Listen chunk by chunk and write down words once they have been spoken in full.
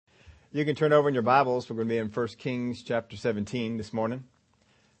You can turn over in your Bibles. We're going to be in 1 Kings chapter 17 this morning.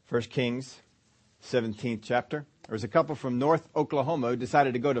 1 Kings, 17th chapter. There was a couple from North Oklahoma who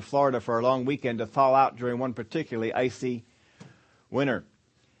decided to go to Florida for a long weekend to thaw out during one particularly icy winter.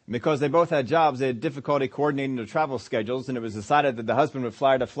 And because they both had jobs, they had difficulty coordinating their travel schedules, and it was decided that the husband would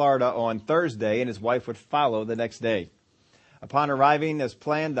fly to Florida on Thursday and his wife would follow the next day. Upon arriving as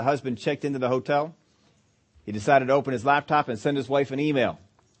planned, the husband checked into the hotel. He decided to open his laptop and send his wife an email.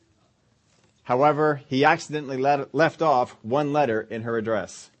 However, he accidentally left off one letter in her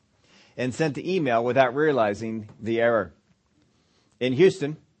address and sent the email without realizing the error. In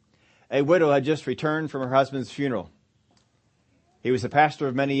Houston, a widow had just returned from her husband's funeral. He was a pastor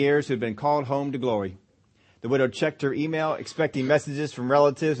of many years who had been called home to glory. The widow checked her email, expecting messages from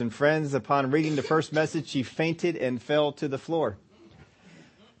relatives and friends. Upon reading the first message, she fainted and fell to the floor.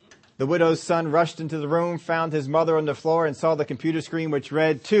 The widow's son rushed into the room, found his mother on the floor, and saw the computer screen which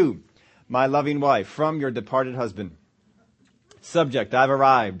read, "To my loving wife, from your departed husband." Subject, I've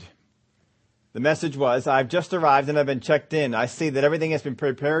arrived. The message was, I've just arrived and I've been checked in. I see that everything has been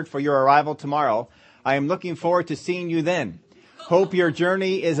prepared for your arrival tomorrow. I am looking forward to seeing you then. Hope your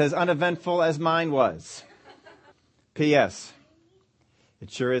journey is as uneventful as mine was. P.S.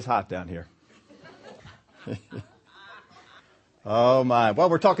 It sure is hot down here. Oh my. Well,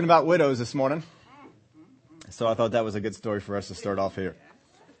 we're talking about widows this morning. So I thought that was a good story for us to start off here.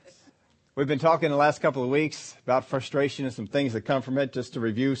 We've been talking the last couple of weeks about frustration and some things that come from it, just to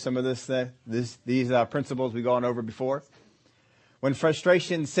review some of these principles we've gone over before. When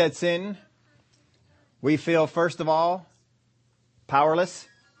frustration sets in, we feel, first of all, powerless.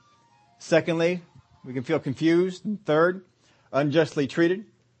 Secondly, we can feel confused. And third, unjustly treated.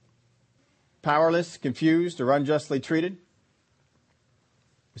 Powerless, confused, or unjustly treated.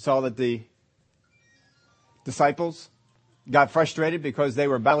 We saw that the disciples got frustrated because they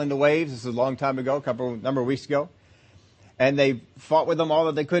were battling the waves. This is a long time ago, number of weeks ago. And they fought with them all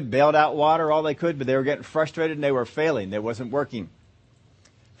that they could, bailed out water all they could, but they were getting frustrated and they were failing. It wasn't working.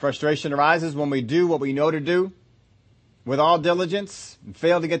 Frustration arises when we do what we know to do with all diligence and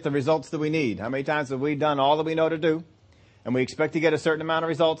fail to get the results that we need. How many times have we done all that we know to do and we expect to get a certain amount of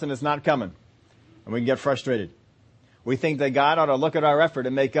results and it's not coming? And we can get frustrated. We think that God ought to look at our effort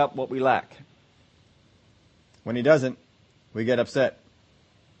and make up what we lack. When He doesn't, we get upset.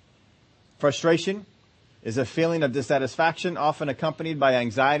 Frustration is a feeling of dissatisfaction, often accompanied by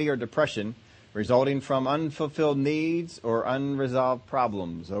anxiety or depression, resulting from unfulfilled needs or unresolved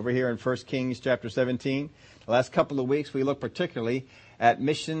problems. Over here in 1 Kings chapter 17, the last couple of weeks, we look particularly at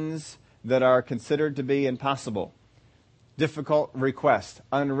missions that are considered to be impossible, difficult requests,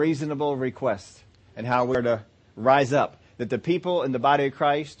 unreasonable requests, and how we're to rise up. That the people in the body of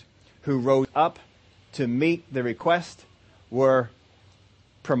Christ who rose up to meet the request were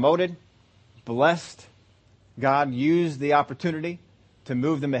promoted, blessed. God used the opportunity to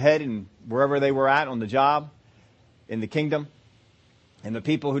move them ahead in wherever they were at on the job, in the kingdom. And the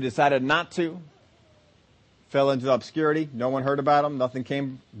people who decided not to fell into obscurity. No one heard about them. Nothing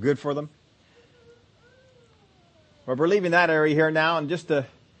came good for them. But we're leaving that area here now, and just to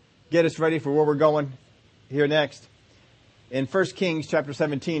get us ready for where we're going here next. In 1 Kings chapter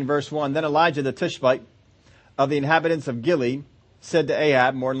 17, verse 1, then Elijah the Tishbite of the inhabitants of Gilead said to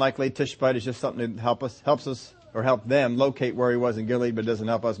Ahab, more than likely Tishbite is just something that helps us or help them locate where he was in Gilead, but it doesn't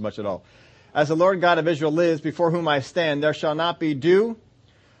help us much at all. As the Lord God of Israel lives, before whom I stand, there shall not be dew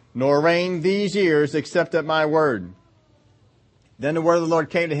nor rain these years except at my word. Then the word of the Lord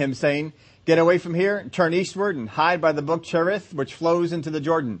came to him, saying, get away from here and turn eastward and hide by the brook Cherith, which flows into the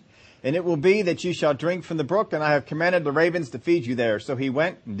Jordan. And it will be that you shall drink from the brook, and I have commanded the ravens to feed you there. So he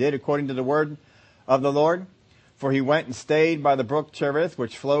went and did according to the word of the Lord. For he went and stayed by the brook Cherith,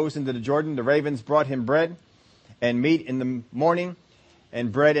 which flows into the Jordan. The ravens brought him bread and meat in the morning,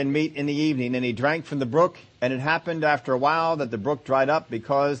 and bread and meat in the evening. And he drank from the brook. And it happened after a while that the brook dried up,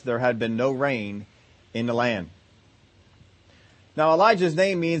 because there had been no rain in the land. Now Elijah's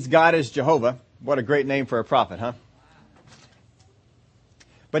name means God is Jehovah. What a great name for a prophet, huh?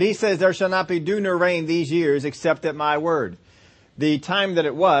 But he says, there shall not be dew nor rain these years except at my word. The time that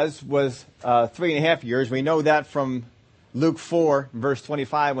it was 3.5 years. We know that from Luke 4, verse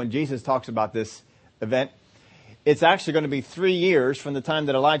 25, when Jesus talks about this event. It's actually going to be 3 years from the time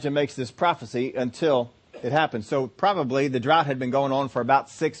that Elijah makes this prophecy until it happens. So probably the drought had been going on for about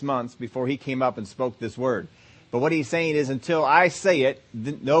 6 months before he came up and spoke this word. But what he's saying is, until I say it,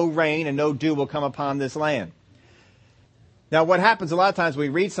 no rain and no dew will come upon this land. Now, what happens a lot of times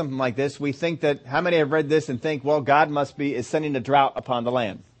when we read something like this, we think that, how many have read this and think, well, God is sending a drought upon the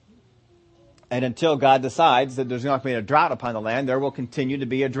land? And until God decides that there's not going to be a drought upon the land, there will continue to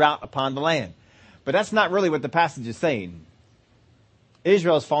be a drought upon the land. But that's not really what the passage is saying.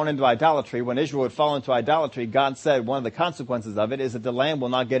 Israel has fallen into idolatry. When Israel would fall into idolatry, God said one of the consequences of it is that the land will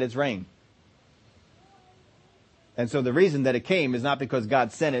not get its rain. And so the reason that it came is not because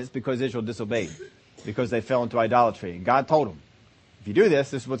God sent it, it's because Israel disobeyed. Because they fell into idolatry. And God told them, if you do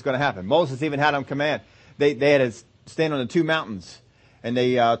this, this is what's going to happen. Moses even had them command. They had to stand on the two mountains. And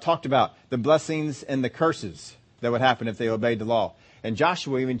they talked about the blessings and the curses that would happen if they obeyed the law. And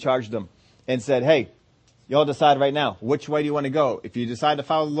Joshua even charged them and said, hey, y'all decide right now, which way do you want to go? If you decide to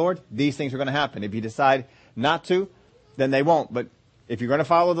follow the Lord, these things are going to happen. If you decide not to, then they won't. But if you're going to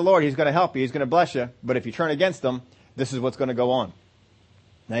follow the Lord, He's going to help you. He's going to bless you. But if you turn against Him, this is what's going to go on.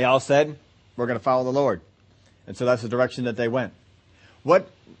 They all said, we're going to follow the Lord. And so that's the direction that they went. What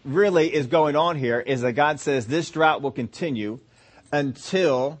really is going on here is that God says this drought will continue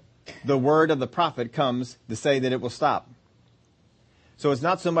until the word of the prophet comes to say that it will stop. So it's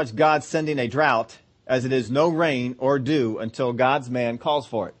not so much God sending a drought as it is no rain or dew until God's man calls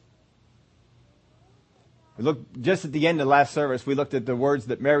for it. We looked just at the end of the last service, we looked at the words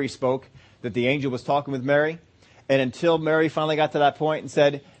that Mary spoke, that the angel was talking with Mary. And until Mary finally got to that point and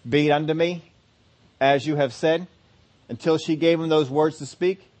said, be it unto me as you have said, until she gave him those words to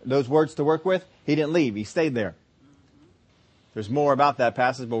speak, those words to work with, he didn't leave. He stayed there. There's more about that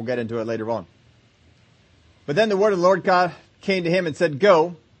passage, but we'll get into it later on. But then the word of the Lord God came to him and said,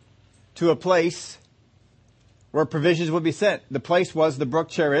 go to a place where provisions would be sent. The place was the brook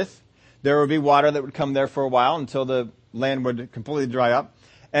Cherith. There would be water that would come there for a while until the land would completely dry up.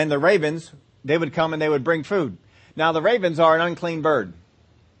 And the ravens, they would come and they would bring food. Now the ravens are an unclean bird.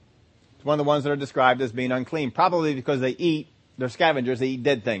 It's one of the ones that are described as being unclean, probably because they're scavengers, they eat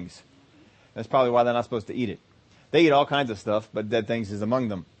dead things. That's probably why they're not supposed to eat it. They eat all kinds of stuff, but dead things is among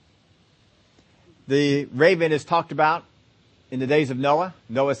them. The raven is talked about in the days of Noah.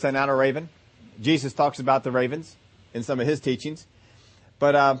 Noah sent out a raven. Jesus talks about the ravens in some of his teachings.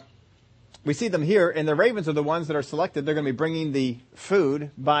 But we see them here, and the ravens are the ones that are selected. They're going to be bringing the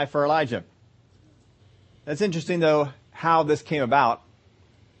food by for Elijah. It's interesting, though, how this came about.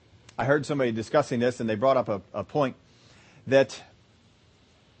 I heard somebody discussing this, and they brought up a point that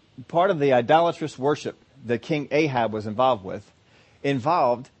part of the idolatrous worship that King Ahab was involved with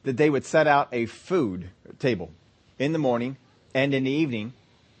involved that they would set out a food table in the morning and in the evening,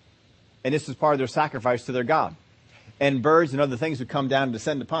 and this was part of their sacrifice to their God. And birds and other things would come down and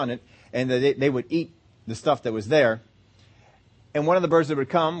descend upon it, and they would eat the stuff that was there. And one of the birds that would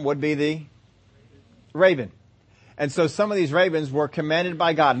come would be the raven. And so some of these ravens were commanded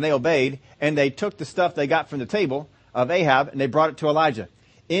by God, and they obeyed, and they took the stuff they got from the table of Ahab, and they brought it to Elijah.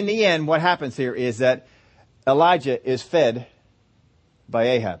 In the end, what happens here is that Elijah is fed by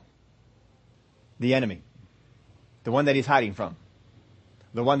Ahab, the enemy, the one that he's hiding from,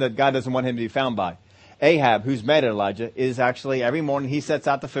 the one that God doesn't want him to be found by. Ahab, who's mad at Elijah, is actually, every morning he sets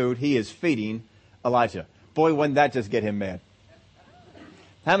out the food, he is feeding Elijah. Boy, wouldn't that just get him mad.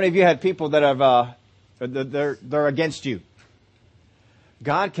 How many of you had people that have, they're against you?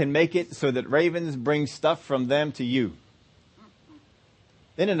 God can make it so that ravens bring stuff from them to you.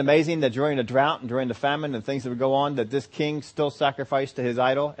 Isn't it amazing that during the drought and during the famine and things that would go on, that this king still sacrificed to his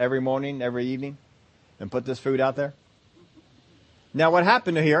idol every morning, every evening, and put this food out there? Now what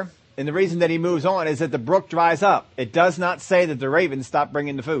happened here, and the reason that he moves on, is that the brook dries up. It does not say that the ravens stop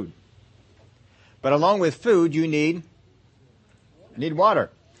bringing the food. But along with food, you need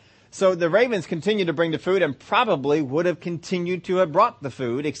water. So the ravens continued to bring the food and probably would have continued to have brought the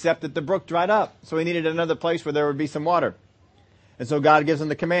food, except that the brook dried up. So he needed another place where there would be some water. And so God gives him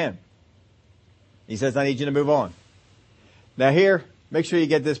the command. He says, I need you to move on. Now here, make sure you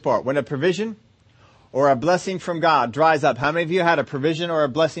get this part. When a provision or a blessing from God dries up, how many of you had a provision or a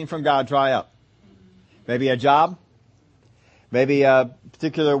blessing from God dry up? Maybe a job? Maybe a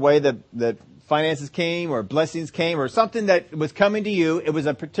particular way that finances came or blessings came or something that was coming to you. It was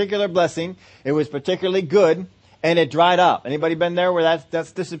a particular blessing. It was particularly good and it dried up. Anybody been there where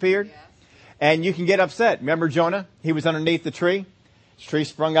that's disappeared? Yes. And you can get upset. Remember Jonah? He was underneath the tree. The tree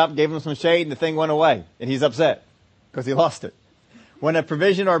sprung up, gave him some shade, and the thing went away. And he's upset because he lost it. When a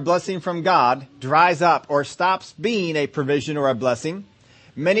provision or blessing from God dries up or stops being a provision or a blessing,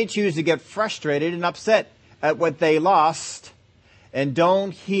 many choose to get frustrated and upset at what they lost and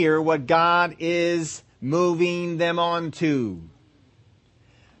don't hear what God is moving them on to.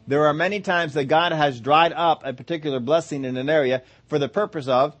 There are many times that God has dried up a particular blessing in an area for the purpose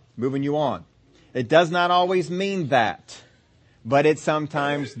of moving you on. It does not always mean that, but it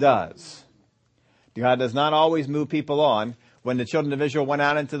sometimes does. God does not always move people on When the children of Israel went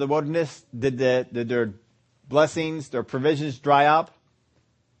out into the wilderness, did their blessings, their provisions dry up?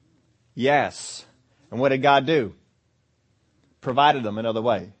 Yes. And what did God do? Provided them another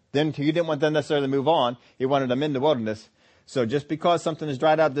way. Then He didn't want them necessarily to move on. He wanted them in the wilderness. So just because something is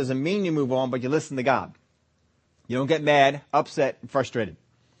dried up doesn't mean you move on, but you listen to God. You don't get mad, upset, and frustrated,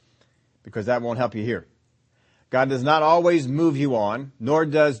 because that won't help you here. God does not always move you on, nor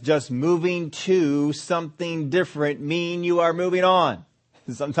does just moving to something different mean you are moving on.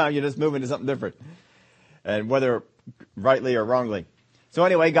 Sometimes you're just moving to something different, and whether rightly or wrongly. So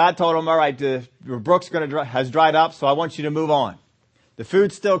anyway, God told him, all right, the brook's has dried up, so I want you to move on. The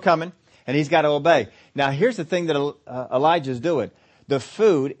food's still coming, and he's got to obey. Now, here's the thing that Elijah's doing. The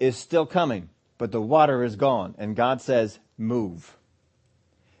food is still coming, but the water is gone, and God says, move.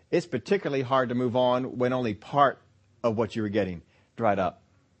 It's particularly hard to move on when only part of what you were getting dried up,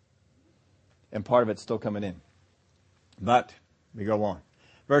 and part of it's still coming in. But we go on.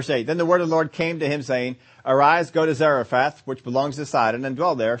 Verse 8, then the word of the Lord came to him, saying, arise, go to Zarephath, which belongs to Sidon, and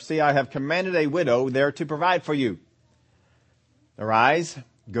dwell there. See, I have commanded a widow there to provide for you. Arise,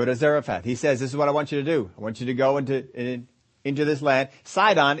 go to Zarephath. He says, this is what I want you to do. I want you to go into this land.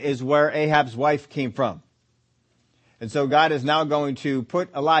 Sidon is where Ahab's wife came from. And so God is now going to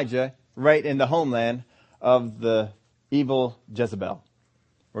put Elijah right in the homeland of the evil Jezebel.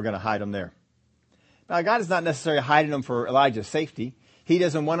 We're going to hide him there. Now, God is not necessarily hiding him for Elijah's safety. He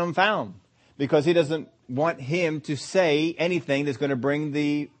doesn't want him found because he doesn't want him to say anything that's going to bring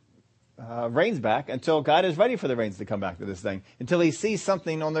the rains back until God is ready for the rains to come back to this thing, until he sees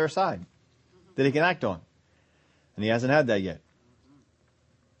something on their side that he can act on. And he hasn't had that yet.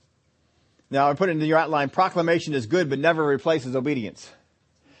 Now, I put into your outline, proclamation is good, but never replaces obedience.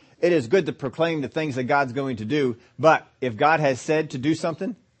 It is good to proclaim the things that God's going to do, but if God has said to do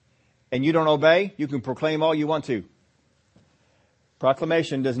something and you don't obey, you can proclaim all you want to.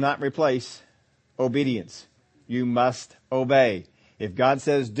 Proclamation does not replace obedience. You must obey. If God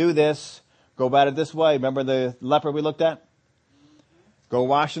says, do this, go about it this way. Remember the leper we looked at? Go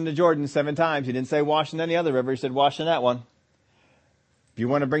wash in the Jordan 7 times. He didn't say wash in any other river. He said wash in that one. If you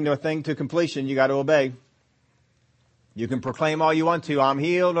want to bring a thing to completion, you got to obey. You can proclaim all you want to. I'm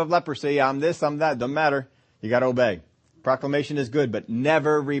healed of leprosy. I'm this, I'm that. Doesn't matter. You got to obey. Proclamation is good, but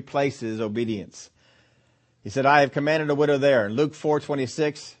never replaces obedience. He said, I have commanded a widow there. In Luke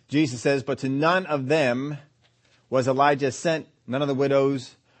 4:26, Jesus says, but to none of them was Elijah sent, none of the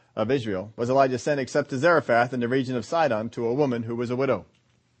widows of Israel was Elijah sent except to Zarephath in the region of Sidon to a woman who was a widow.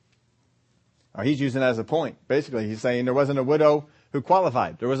 Now, he's using it as a point. Basically, he's saying there wasn't a widow who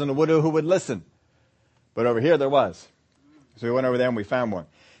qualified. There wasn't a widow who would listen. But over here there was. So we went over there and we found one.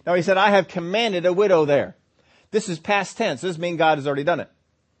 Now he said, I have commanded a widow there. This is past tense. This means God has already done it.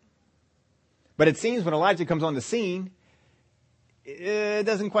 But it seems when Elijah comes on the scene, it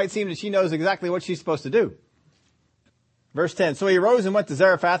doesn't quite seem that she knows exactly what she's supposed to do. Verse 10, so he arose and went to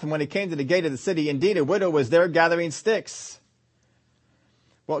Zarephath, and when he came to the gate of the city, indeed a widow was there gathering sticks.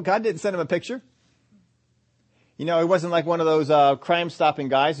 Well, God didn't send him a picture. You know, he wasn't like one of those crime-stopping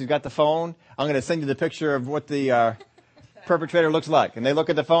guys who's got the phone. I'm going to send you the picture of what the perpetrator looks like. And they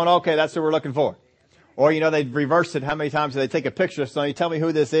look at the phone, okay, that's who we're looking for. Or, you know, they reverse it. How many times do they take a picture? So you tell me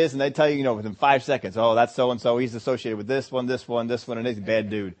who this is, and they tell you, you know, within 5 seconds, oh, that's so-and-so. He's associated with this one, and he's a bad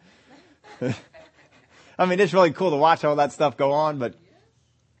dude. I mean, it's really cool to watch all that stuff go on, but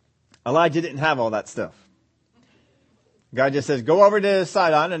Elijah didn't have all that stuff. God just says, go over to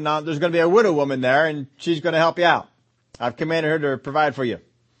Sidon, and there's going to be a widow woman there, and she's going to help you out. I've commanded her to provide for you.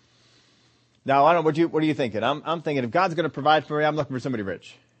 Now, I don't know, what are you thinking? I'm thinking if God's going to provide for me, I'm looking for somebody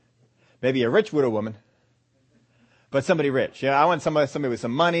rich. Maybe a rich widow woman, but somebody rich. Yeah, I want somebody with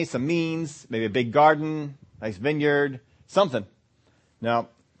some money, some means, maybe a big garden, nice vineyard, something. No,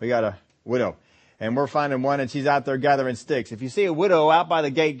 we got a widow. And we're finding one, and she's out there gathering sticks. If you see a widow out by the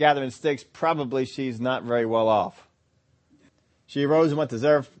gate gathering sticks, probably she's not very well off. She arose and went to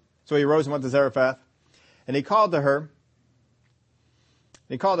Zarephath, and he called to her.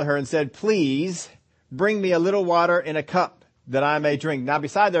 He called to her and said, please bring me a little water in a cup that I may drink. Now,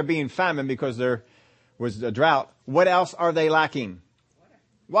 beside there being famine because there was a drought, what else are they lacking?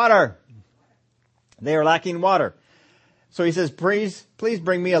 Water. They are lacking water. So he says, please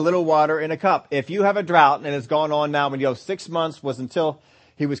bring me a little water in a cup. If you have a drought, and it's gone on now, 6 months was until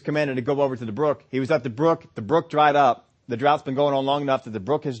he was commanded to go over to the brook. He was at the brook dried up. The drought's been going on long enough that the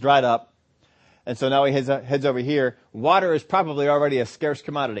brook has dried up. And so now he heads over here. Water is probably already a scarce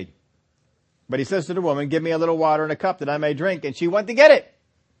commodity. But he says to the woman, give me a little water in a cup that I may drink. And she went to get it.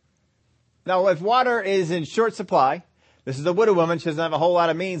 Now, if water is in short supply, this is a widow woman. She doesn't have a whole lot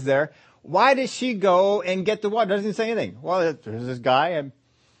of means there. Why does she go and get the water? Doesn't say anything. Well, there's this guy and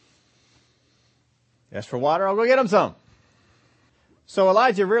asked for water. I'll go get him some. So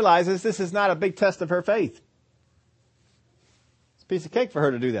Elijah realizes this is not a big test of her faith. It's a piece of cake for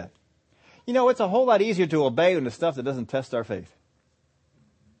her to do that. You know, it's a whole lot easier to obey on the stuff that doesn't test our faith.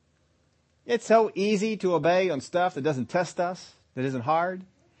 It's so easy to obey on stuff that doesn't test us, that isn't hard.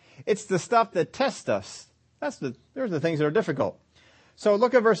 It's the stuff that tests us. There's the things that are difficult. So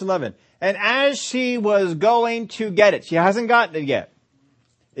look at verse 11. And as she was going to get it, she hasn't gotten it yet.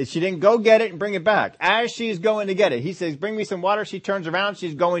 She didn't go get it and bring it back. As she's going to get it, he says, bring me some water. She turns around.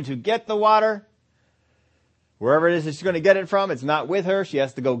 She's going to get the water. Wherever it is that she's going to get it from, it's not with her. She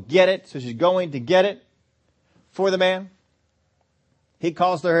has to go get it. So she's going to get it for the man. He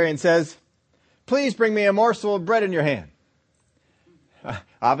calls to her and says, please bring me a morsel of bread in your hand.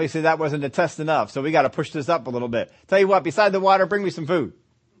 Obviously that wasn't a test enough, so we got to push this up a little bit. Tell you what, beside the water, bring me some food.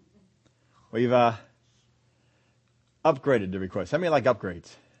 We've upgraded the request. How many like upgrades?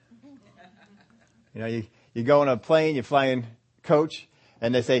 You know, you go on a plane, you fly in coach,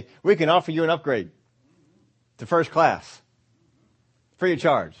 and they say, we can offer you an upgrade to first class. Free of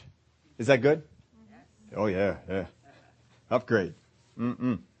charge. Is that good? Oh yeah. Upgrade.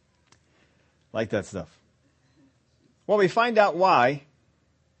 Like that stuff. Well, we find out why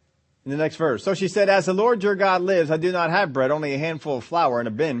in the next verse. So she said, as the Lord your God lives, I do not have bread, only a handful of flour in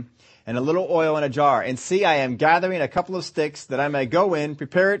a bin and a little oil in a jar. And see, I am gathering a couple of sticks that I may go in,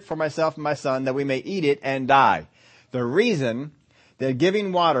 prepare it for myself and my son, that we may eat it and die. The reason that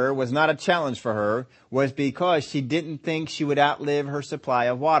giving water was not a challenge for her was because she didn't think she would outlive her supply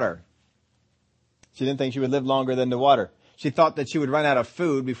of water. She didn't think she would live longer than the water. She thought that she would run out of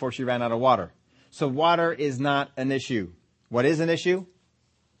food before she ran out of water. So water is not an issue. What is an issue?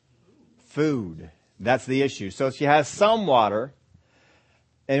 Food. That's the issue. So she has some water.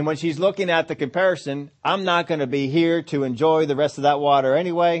 And when she's looking at the comparison, I'm not going to be here to enjoy the rest of that water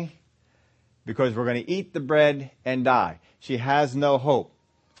anyway, because we're going to eat the bread and die. She has no hope.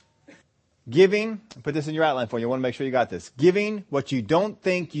 Giving, put this in your outline for you. I want to make sure you got this. Giving what you don't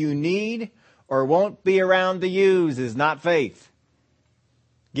think you need or won't be around to use is not faith.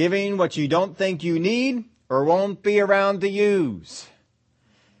 Giving what you don't think you need or won't be around to use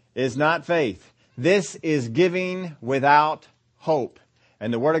is not faith. This is giving without hope.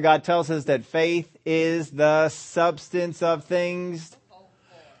 And the Word of God tells us that faith is the substance of things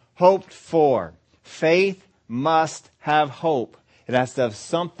hoped for. Faith must have hope. It has to have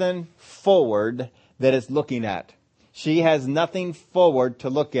something forward that it's looking at. She has nothing forward to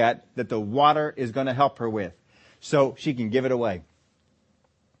look at that the water is going to help her with. So she can give it away.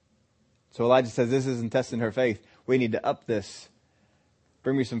 So Elijah says, this isn't testing her faith. We need to up this.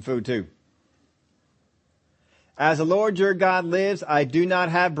 Bring me some food too. As the Lord your God lives, I do not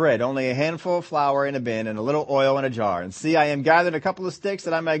have bread, only a handful of flour in a bin and a little oil in a jar. And see, I am gathered a couple of sticks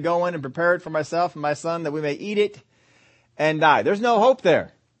that I may go in and prepare it for myself and my son, that we may eat it and die. There's no hope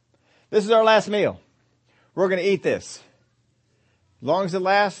there. This is our last meal. We're going to eat this. As long as it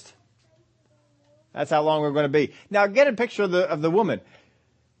lasts, that's how long we're going to be. Now get a picture of the woman.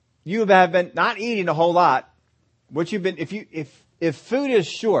 You have been not eating a whole lot. What you've been, if food is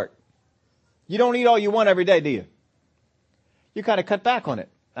short, you don't eat all you want every day, do you? You kind of cut back on it.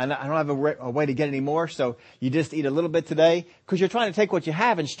 And I don't have a way to get any more, so you just eat a little bit today because you're trying to take what you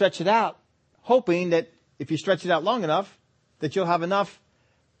have and stretch it out, hoping that if you stretch it out long enough, that you'll have enough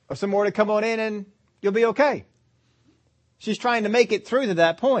or some more to come on in and you'll be okay. She's trying to make it through to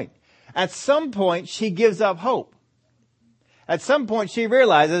that point. At some point, she gives up hope. At some point, she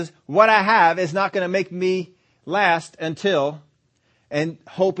realizes what I have is not going to make me last until, and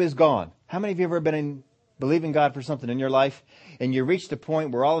hope is gone. How many of you have ever been believing God for something in your life and you reach the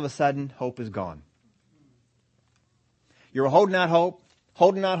point where all of a sudden hope is gone? You're holding out hope.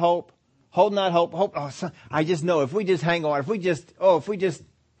 Oh, son, I just know if we just hang on, if we just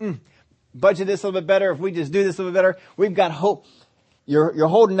budget this a little bit better, if we just do this a little bit better, we've got hope. You're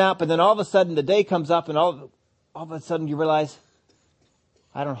holding out, but then all of a sudden the day comes up and all of a sudden you realize,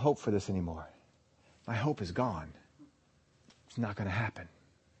 I don't hope for this anymore. My hope is gone. It's not going to happen.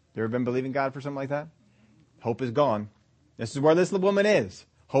 You ever been believing God for something like that? Hope is gone. This is where this woman is.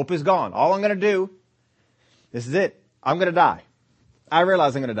 Hope is gone. All I'm going to do, this is it. I'm going to die. I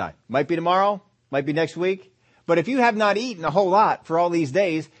realize I'm going to die. Might be tomorrow. Might be next week. But if you have not eaten a whole lot for all these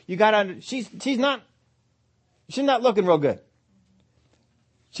days, you got to, she's not looking real good.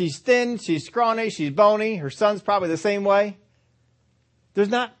 She's thin. She's scrawny. She's bony. Her son's probably the same way. There's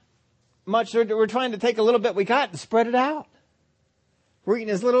not much. We're trying to take a little bit we got and spread it out. We're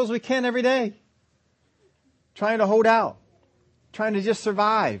eating as little as we can every day. Trying to hold out. Trying to just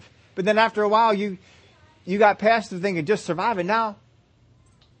survive. But then after a while, you got past the thing of just surviving. Now,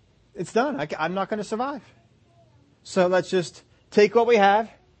 it's done. I'm not going to survive. So let's just take what we have,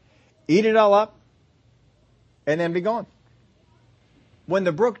 eat it all up, and then be gone. When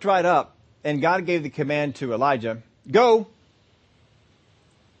the brook dried up and God gave the command to Elijah, go.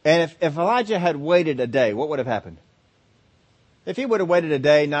 And if Elijah had waited a day, what would have happened? If he would have waited a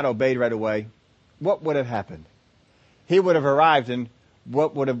day, not obeyed right away, what would have happened? He would have arrived, and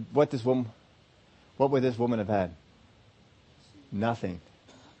what would this woman have had? Nothing.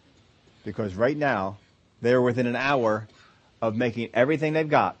 Because right now, they're within an hour of making everything they've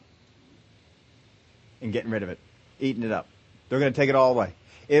got and getting rid of it, eating it up. They're going to take it all away.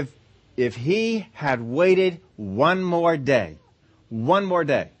 If he had waited one more day,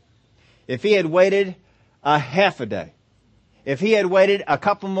 if he had waited a half a day, if he had waited a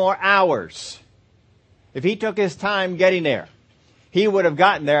couple more hours, if he took his time getting there, he would have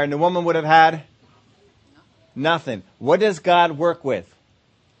gotten there and the woman would have had nothing. What does God work with?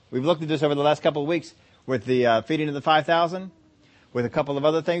 We've looked at this over the last couple of weeks with the feeding of the 5,000, with a couple of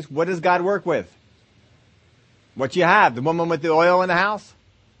other things. What does God work with? What you have. The woman with the oil in the house,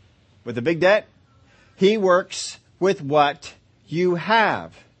 with the big debt. He works with what you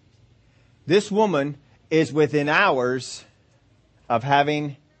have. This woman is within hours of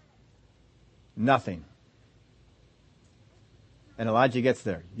having nothing. And Elijah gets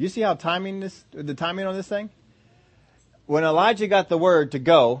there. You see how the timing on this thing? When Elijah got the word to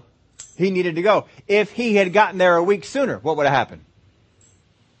go, he needed to go. If he had gotten there a week sooner, what would have happened?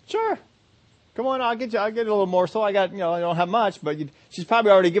 Sure. Come on, I'll get a little morsel. I don't have much, but she's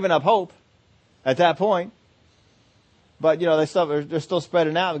probably already given up hope at that point. But, they're still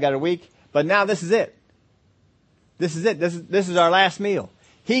spreading out. We've got a week. But now this is it. This is it. This is our last meal.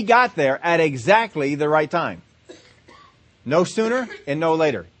 He got there at exactly the right time. No sooner and no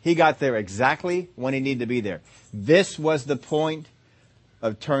later. He got there exactly when he needed to be there. This was the point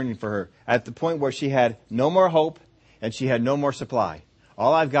of turning for her. At the point where she had no more hope and she had no more supply.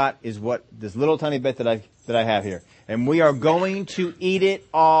 All I've got is this little tiny bit that I have here. And we are going to eat it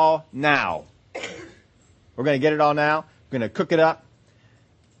all now. We're going to get it all now. We're going to cook it up.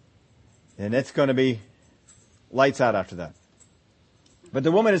 And it's going to be lights out after that. But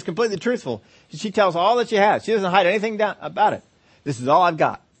the woman is completely truthful. She tells all that she has. She doesn't hide anything down about it. This is all I've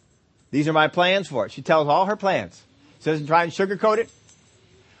got. These are my plans for it. She tells all her plans. She doesn't try and sugarcoat it.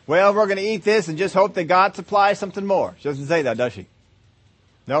 Well, we're going to eat this and just hope that God supplies something more. She doesn't say that, does she?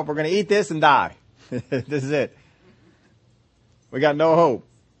 Nope, we're going to eat this and die. This is it. We got no hope.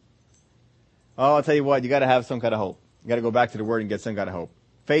 Oh, I'll tell you what, you got to have some kind of hope. You got to go back to the Word and get some kind of hope.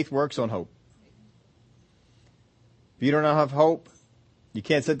 Faith works on hope. If you don't have hope, you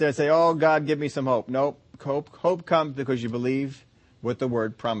can't sit there and say, oh, God, give me some hope. Nope. Hope comes because you believe what the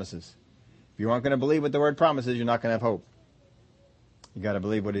Word promises. If you aren't going to believe what the Word promises, you're not going to have hope. You got to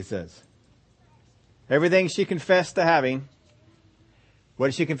believe what He says. Everything she confessed to having. What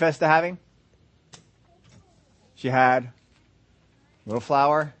did she confess to having? She had a little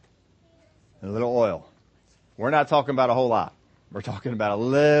flour and a little oil. We're not talking about a whole lot. We're talking about a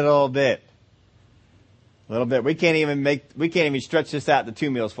little bit. A little bit. We can't even stretch this out to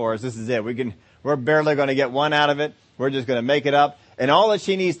 2 meals for us. This is it. We're barely going to get one out of it. We're just going to make it up. And all that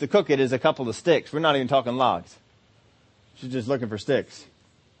she needs to cook it is a couple of sticks. We're not even talking logs. She's just looking for sticks.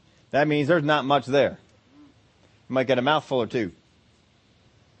 That means there's not much there. You might get a mouthful or two.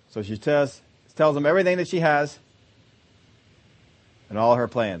 So she tells them everything that she has and all her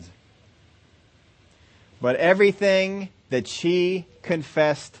plans. But everything that she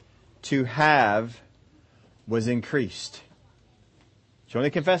confessed to have was increased. She only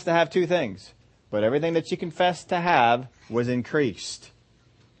confessed to have 2 things, but everything that she confessed to have was increased.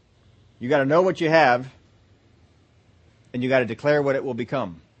 You got to know what you have, and you got to declare what it will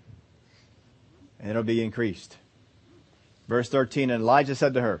become, and it'll be increased. Verse 13, and Elijah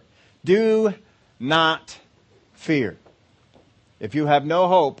said to her, do not fear. If you have no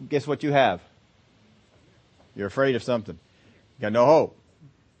hope, guess what you have? You're afraid of something. You got no hope.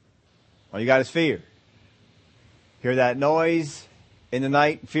 All you got is fear. Hear that noise in the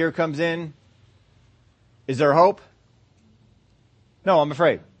night, fear comes in. Is there hope? No, I'm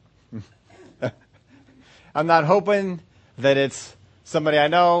afraid. I'm not hoping that it's somebody I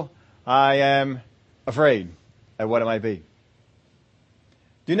know. I am afraid at what it might be.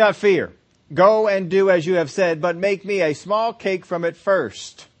 Do not fear. Go and do as you have said, but make me a small cake from it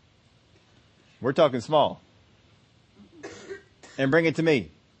first. We're talking small. And bring it to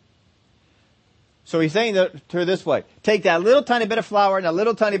me. So he's saying to her this way. Take that little tiny bit of flour and a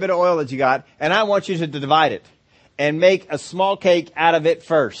little tiny bit of oil that you got, and I want you to divide it. And make a small cake out of it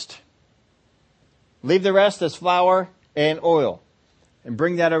first. Leave the rest as flour and oil. And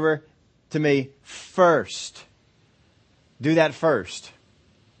bring that over to me first. Do that first.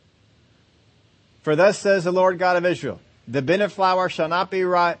 For thus says the Lord God of Israel, the bin of flour shall not be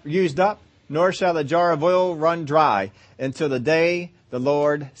used up, nor shall the jar of oil run dry, until the day the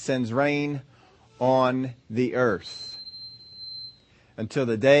Lord sends rain on the earth. Until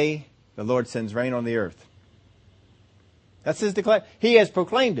the day the Lord sends rain on the earth. That's his declaration. He has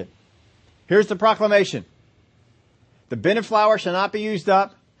proclaimed it. Here's the proclamation. The bin of flour shall not be used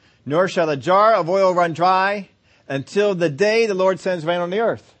up, nor shall the jar of oil run dry, until the day the Lord sends rain on the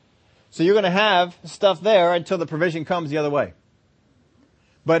earth. So you're going to have stuff there until the provision comes the other way.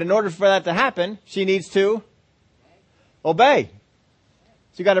 But in order for that to happen, she needs to obey.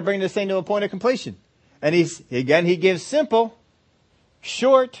 So you got to bring this thing to a point of completion. And he gives simple,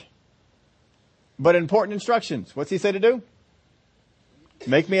 short, but important instructions. What's he say to do?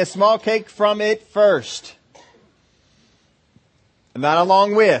 Make me a small cake from it first. Not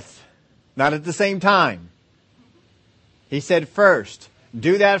along with. Not at the same time. He said first.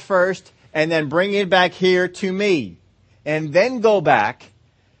 Do that first, and then bring it back here to me. And then go back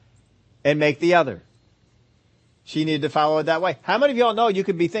and make the other. She needed to follow it that way. How many of y'all know you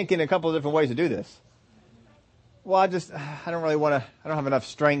could be thinking a couple of different ways to do this? Well, I don't really want to, I don't have enough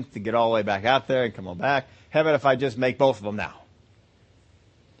strength to get all the way back out there and come on back. How about if I just make both of them now?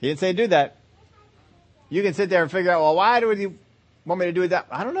 He didn't say do that. You can sit there and figure out, well, why do you want me to do it that?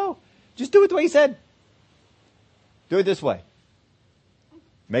 I don't know. Just do it the way he said. Do it this way.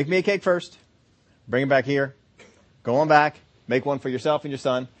 Make me a cake first. Bring it back here. Go on back. Make one for yourself and your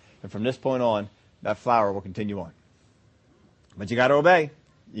son. And from this point on, that flour will continue on. But you got to obey.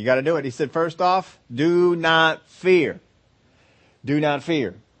 You got to do it. He said, first off, do not fear. Do not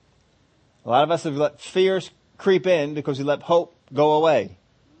fear. A lot of us have let fears creep in because we let hope go away.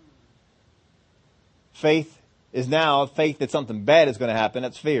 Faith is now faith that something bad is going to happen.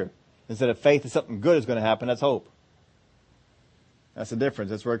 That's fear. Instead of faith that something good is going to happen. That's hope. That's the difference.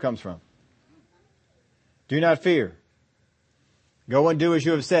 That's where it comes from. Do not fear. Go and do as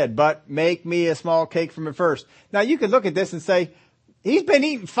you have said, but make me a small cake from it first. Now you could look at this and say, he's been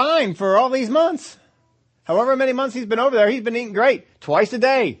eating fine for all these months. However many months he's been over there, he's been eating great. Twice a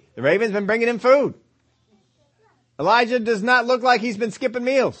day. The raven's been bringing him food. Elijah does not look like he's been skipping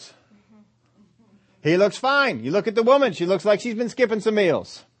meals. He looks fine. You look at the woman, she looks like she's been skipping some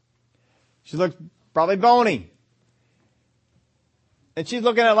meals. She looks probably bony. And she's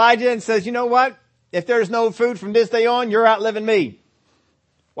looking at Elijah and says, you know what? If there's no food from this day on, you're outliving me.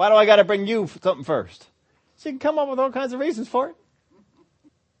 Why do I got to bring you something first? She can come up with all kinds of reasons for it.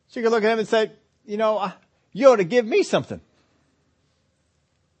 She could look at him and say, you know, you ought to give me something.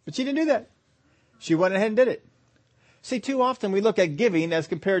 But she didn't do that. She went ahead and did it. See, too often we look at giving as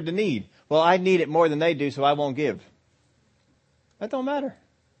compared to need. Well, I need it more than they do, so I won't give. That don't matter.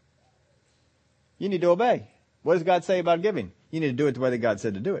 You need to obey. What does God say about giving? You need to do it the way that God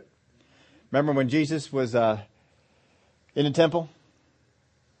said to do it. Remember when Jesus was in the temple?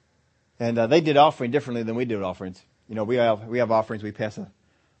 And they did offering differently than we do offerings. You know, we have offerings. We pass a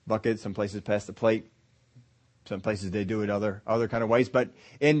bucket. Some places pass the plate. Some places they do it other kind of ways. But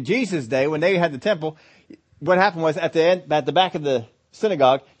in Jesus' day, when they had the temple, what happened was at the back of the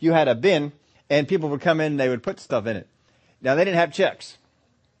synagogue, you had a bin, and people would come in and they would put stuff in it. Now, they didn't have checks.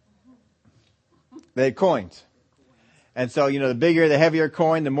 They had coins. And so, you know, the bigger, the heavier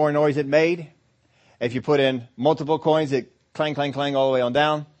coin, the more noise it made. If you put in multiple coins, it clang, clang, clang all the way on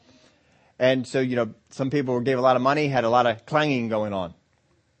down. And so, you know, some people who gave a lot of money had a lot of clanging going on.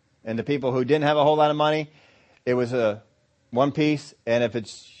 And the people who didn't have a whole lot of money, it was one piece. And if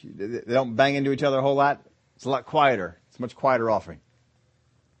they don't bang into each other a whole lot, it's a lot quieter. It's a much quieter offering.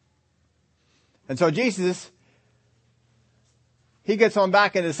 And so Jesus, he gets on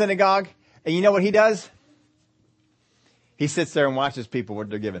back into the synagogue. And you know what he does? He sits there and watches people what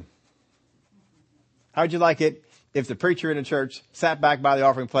they're giving. How would you like it if the preacher in the church sat back by the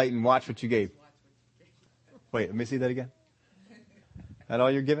offering plate and watched what you gave? Wait, let me see that again. That all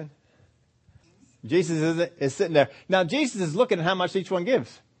you're giving? Jesus is sitting there. Now, Jesus is looking at how much each one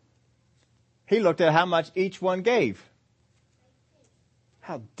gives. He looked at how much each one gave.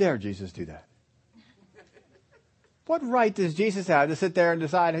 How dare Jesus do that? What right does Jesus have to sit there and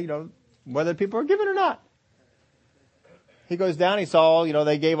decide, you know, whether people are giving or not? He goes down, he saw, you know,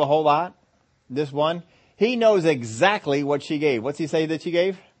 they gave a whole lot. This one, he knows exactly what she gave. What's he say that she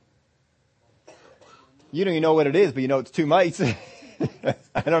gave? You don't even know what it is, but you know it's 2 mites.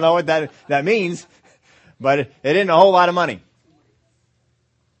 I don't know what that means, but it isn't a whole lot of money.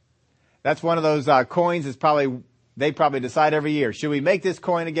 That's one of those coins. They probably decide every year. Should we make this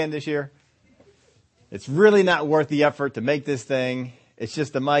coin again this year? It's really not worth the effort to make this thing. It's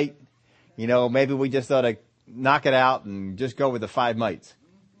just a mite. Maybe we just ought to knock it out and just go with the 5 mites.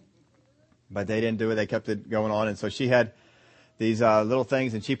 But they didn't do it. They kept it going on. And so she had these little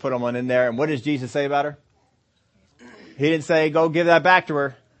things, and she put them on in there. And what does Jesus say about her? He didn't say, go give that back to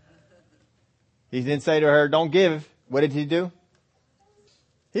her. He didn't say to her, don't give. What did he do?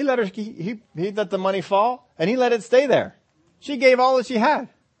 He let her, he let the money fall, and he let it stay there. She gave all that she had.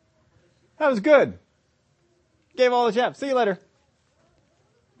 That was good. Gave all that she had. See you later.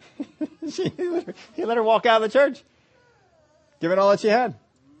 He let her walk out of the church, giving all that she had.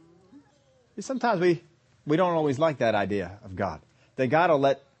 Sometimes we don't always like that idea of God. That God will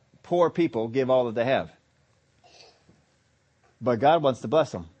let poor people give all that they have. But God wants to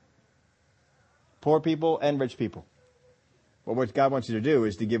bless them. Poor people and rich people. Well, what God wants you to do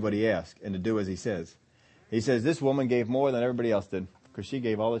is to give what he asks and to do as he says. He says this woman gave more than everybody else did because she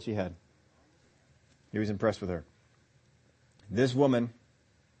gave all that she had. He was impressed with her. This woman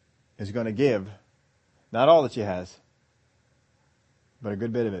is going to give not all that she has, but a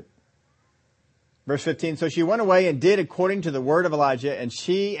good bit of it. Verse 15, so she went away and did according to the word of Elijah, and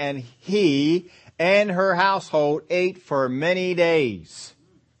she and he and her household ate for many days.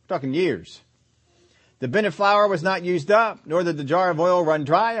 We're talking years. The bin of flour was not used up, nor did the jar of oil run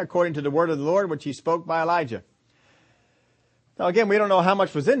dry, according to the word of the Lord, which he spoke by Elijah. Now again, we don't know how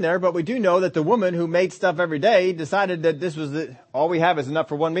much was in there, but we do know that the woman who made stuff every day decided that this was all we have is enough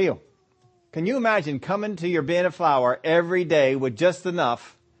for one meal. Can you imagine coming to your bin of flour every day with just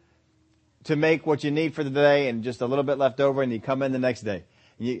enough to make what you need for the day and just a little bit left over, and you come in the next day?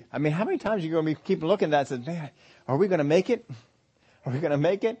 How many times are you going to keep looking at that and say, man, are we going to make it? Are we going to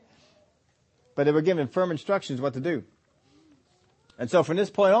make it? But they were given firm instructions what to do. And so from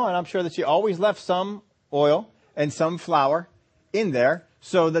this point on, I'm sure that she always left some oil and some flour in there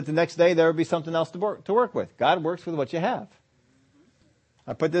so that the next day there would be something else to work with. God works with what you have.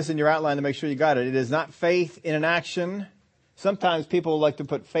 I put this in your outline to make sure you got it. It is not faith in an action. Sometimes people like to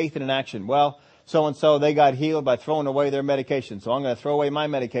put faith in an action. Well, so-and-so, they got healed by throwing away their medication. So I'm going to throw away my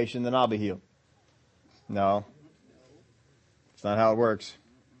medication, then I'll be healed. No. It's not how it works.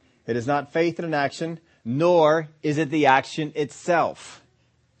 It is not faith in an action, nor is it the action itself,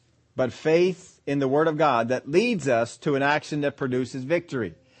 but faith in the Word of God that leads us to an action that produces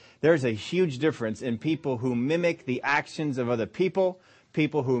victory. There's a huge difference in people who mimic the actions of other people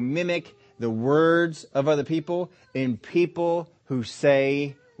who mimic the words of other people, and people who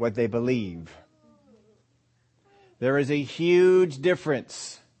say what they believe. There is a huge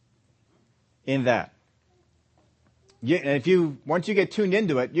difference in that. Once you get tuned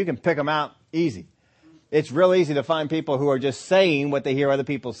into it, you can pick them out easy. It's real easy to find people who are just saying what they hear other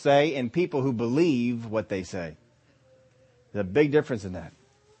people say and people who believe what they say. There's a big difference in that.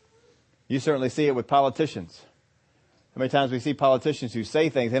 You certainly see it with politicians. How many times we see politicians who say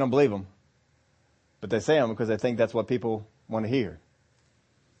things, they don't believe them, but they say them because they think that's what people want to hear.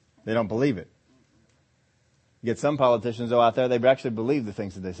 They don't believe it. You get some politicians, though, out there, they actually believe the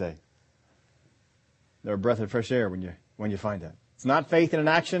things that they say. They're a breath of fresh air when you find that. It's not faith in an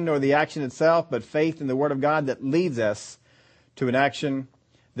action nor the action itself, but faith in the Word of God that leads us to an action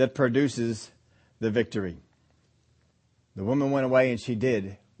that produces the victory. The woman went away and she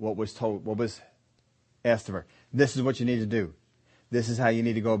did what was asked of her. This is what you need to do. This is how you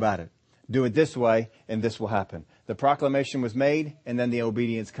need to go about it. Do it this way and this will happen. The proclamation was made and then the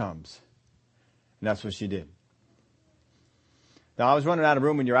obedience comes. And that's what she did. Now, I was running out of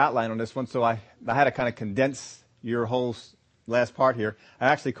room in your outline on this one, so I had to kind of condense your whole last part here. I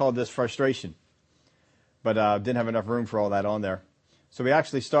actually called this frustration, but didn't have enough room for all that on there. So we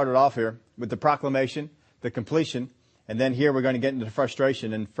actually started off here with the proclamation, the completion, and then here we're going to get into the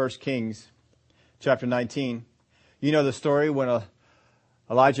frustration in 1 Kings chapter 19. You know the story when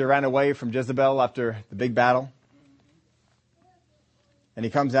Elijah ran away from Jezebel after the big battle. And he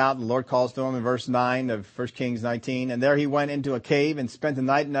comes out, and the Lord calls to him in verse 9 of 1 Kings 19. And there he went into a cave and spent the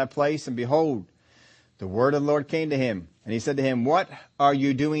night in that place. And behold, the word of the Lord came to him. And he said to him, what are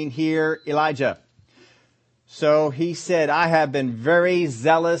you doing here, Elijah? So he said, I have been very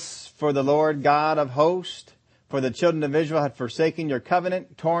zealous for the Lord God of hosts. For the children of Israel had forsaken your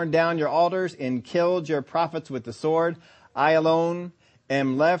covenant, torn down your altars, and killed your prophets with the sword. I alone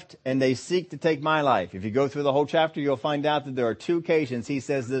am left, and they seek to take my life. If you go through the whole chapter, you'll find out that there are 2 occasions he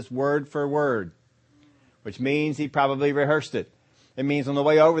says this word for word, which means he probably rehearsed it. It means on the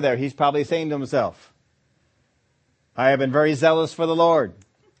way over there, he's probably saying to himself, I have been very zealous for the Lord,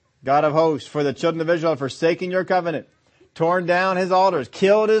 God of hosts, for the children of Israel have forsaken your covenant, torn down his altars,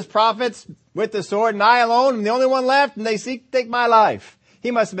 killed his prophets with the sword, and I alone am the only one left, and they seek to take my life.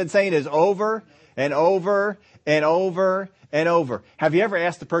 He must have been saying this over and over and over and over. Have you ever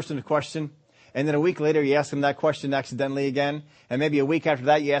asked a person a question, and then a week later you ask them that question accidentally again, and maybe a week after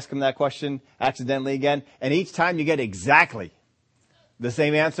that you ask them that question accidentally again, and each time you get exactly the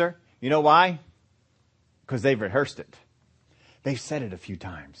same answer? You know why? Because they've rehearsed it. They've said it a few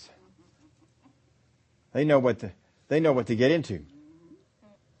times. They know what to get into.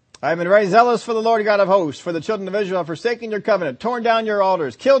 I have been very zealous for the Lord God of hosts, for the children of Israel, forsaking your covenant, torn down your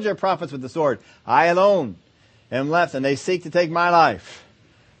altars, killed your prophets with the sword. I alone am left, and they seek to take my life.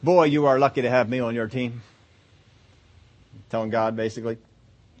 Boy, you are lucky to have me on your team. Telling God, basically.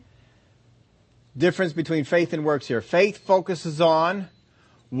 Difference between faith and works here. Faith focuses on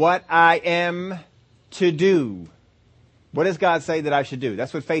what I am to do. What does God say that I should do?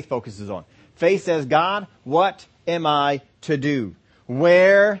 That's what faith focuses on. Faith says, God, what am I to do?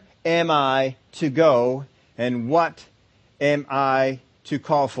 Where am I to go? And what am I to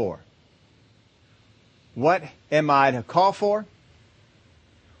call for? What am I to call for?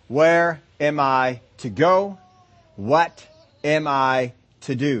 Where am I to go? What am I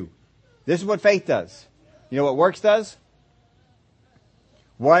to do? This is what faith does. You know what works does?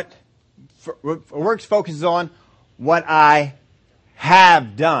 Works focuses on what I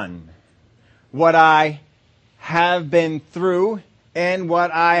have done, what I have been through, and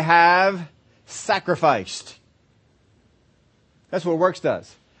what I have sacrificed. That's what works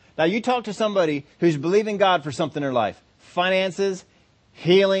does. Now you talk to somebody who's believing God for something in their life, finances,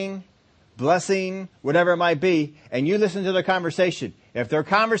 healing, blessing, whatever it might be, and you listen to their conversation. If their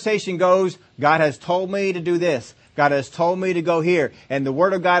conversation goes, God has told me to do this, God has told me to go here, and the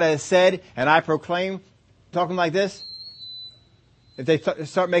Word of God has said, and I proclaim, talking like this, if they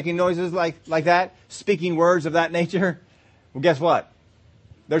start making noises like that, speaking words of that nature, well, guess what?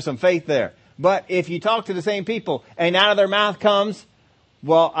 There's some faith there. But if you talk to the same people, and out of their mouth comes,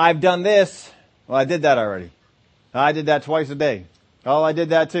 well, I've done this. Well, I did that already. I did that twice a day. Oh, I did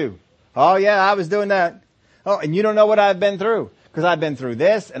that too. Oh, yeah, I was doing that. Oh, and you don't know what I've been through. Because I've been through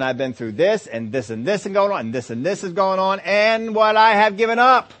this, and I've been through this, and this is going on, and this is going on, and what I have given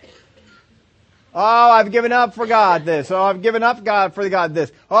up. Oh, I've given up for God this. Oh, I've given up God for God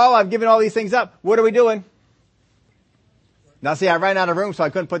this. Oh, I've given all these things up. What are we doing? Now see, I ran out of room, so I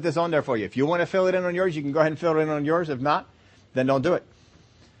couldn't put this on there for you. If you want to fill it in on yours, you can go ahead and fill it in on yours. If not, then don't do it.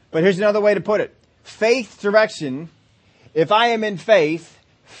 But here's another way to put it. Faith direction. If I am in faith,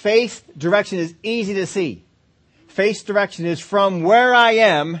 faith direction is easy to see. Faith direction is from where I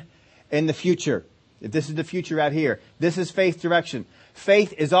am in the future. If this is the future out here, this is faith direction.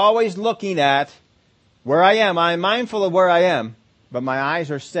 Faith is always looking at where I am. I am mindful of where I am, but my eyes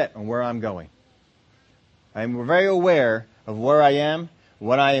are set on where I'm going. I am very aware of where I am,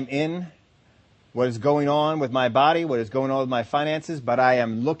 what I am in, what is going on with my body, what is going on with my finances, but I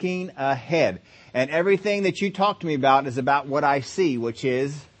am looking ahead. And everything that you talk to me about is about what I see, which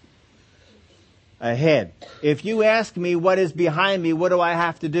is ahead. If you ask me what is behind me, what do I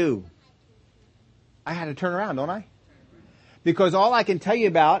have to do? I had to turn around, don't I? Because all I can tell you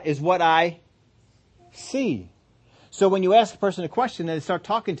about is what I see. So when you ask a person a question and they start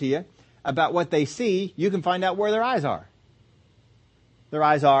talking to you about what they see, you can find out where their eyes are. Their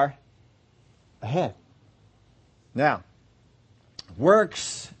eyes are ahead. Now,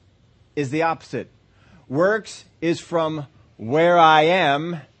 works is the opposite. Works is from where I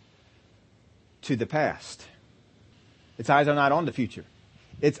am to the past. Its eyes are not on the future.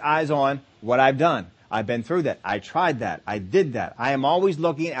 Its eyes on what I've done. I've been through that. I tried that. I did that. I am always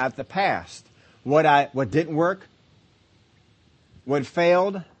looking at the past. What didn't work, what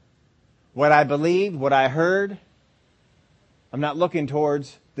failed, what I believed, what I heard. I'm not looking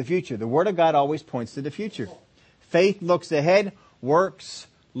towards the future. The Word of God always points to the future. Faith looks ahead. Works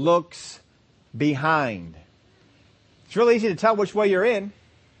looks behind. It's really easy to tell which way you're in.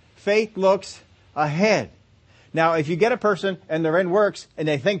 Faith looks ahead. Now, if you get a person and they're in works and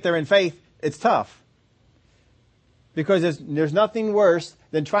they think they're in faith, it's tough. Because there's nothing worse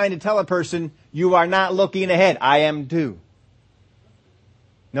than trying to tell a person, you are not looking ahead. I am too.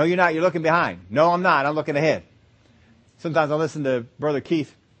 No, you're not. You're looking behind. No, I'm not. I'm looking ahead. Sometimes I listen to Brother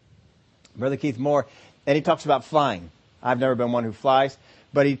Keith Moore, and he talks about flying. I've never been one who flies,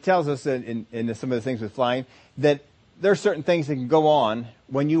 but he tells us in some of the things with flying that there are certain things that can go on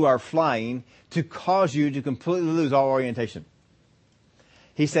when you are flying to cause you to completely lose all orientation.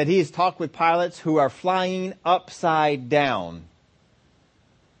 He said he has talked with pilots who are flying upside down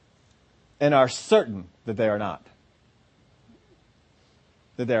and are certain that they are not.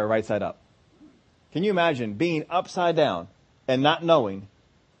 That they are right side up. Can you imagine being upside down and not knowing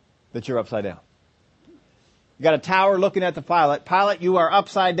that you're upside down? You got a tower looking at the pilot. Pilot, you are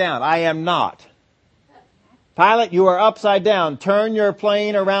upside down. I am not. Pilot, you are upside down. Turn your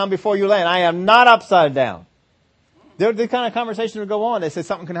plane around before you land. I am not upside down. The kind of conversation will go on. They say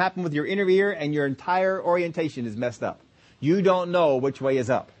something can happen with your inner ear and your entire orientation is messed up. You don't know which way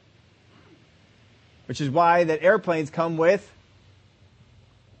is up. Which is why that airplanes come with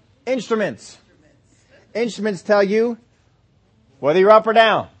instruments. Instruments tell you whether you're up or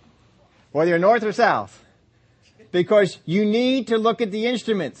down, whether you're north or south. Because you need to look at the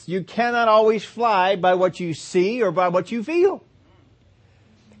instruments. You cannot always fly by what you see or by what you feel.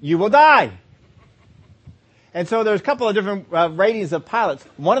 You will die. And so there's a couple of different ratings of pilots.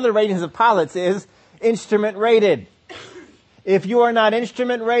 One of the ratings of pilots is instrument rated. If you are not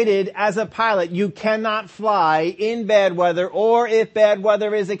instrument rated as a pilot, you cannot fly in bad weather or if bad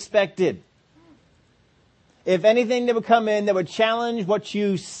weather is expected. If anything that would come in that would challenge what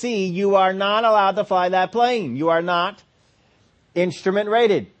you see, you are not allowed to fly that plane. You are not instrument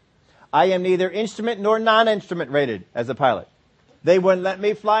rated. I am neither instrument nor non-instrument rated as a pilot. They wouldn't let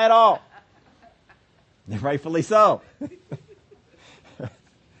me fly at all. Rightfully so.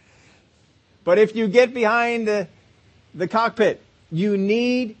 But if you get behind the cockpit, you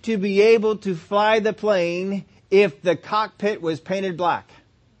need to be able to fly the plane if the cockpit was painted black.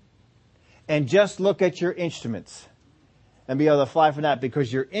 And just look at your instruments and be able to fly from that,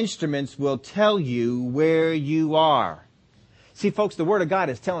 because your instruments will tell you where you are. See, folks, the Word of God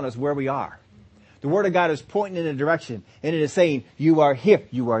is telling us where we are. The Word of God is pointing in a direction, and it is saying, you are here,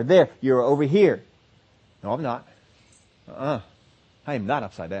 you are there, you are over here. No, I'm not. I am not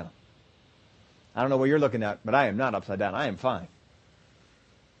upside down. I don't know what you're looking at, but I am not upside down. I am fine.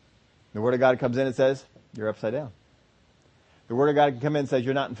 The Word of God comes in and says, you're upside down. The Word of God can come in and says,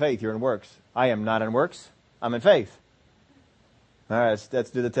 you're not in faith, you're in works. I am not in works, I'm in faith. All right, let's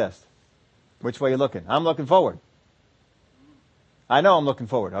do the test. Which way are you looking? I'm looking forward. I know I'm looking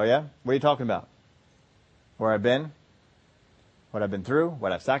forward. Oh yeah? What are you talking about? Where I've been? What I've been through?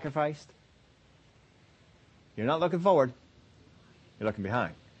 What I've sacrificed? You're not looking forward. You're looking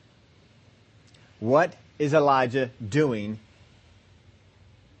behind. What is Elijah doing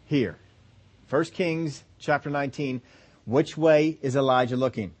here? 1 Kings chapter 19. Which way is Elijah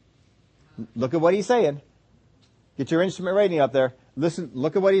looking? Look at what he's saying. Get your instrument rating up there. Listen,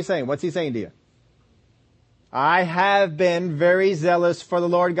 look at what he's saying. What's he saying to you? I have been very zealous for the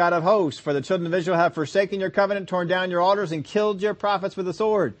Lord God of hosts, for the children of Israel have forsaken your covenant, torn down your altars, and killed your prophets with the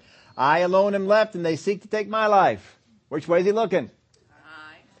sword. I alone am left, and they seek to take my life. Which way is he looking?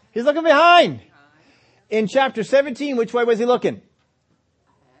 Behind. He's looking behind. In chapter 17, which way was he looking?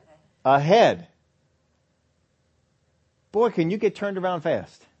 Ahead. Boy, can you get turned around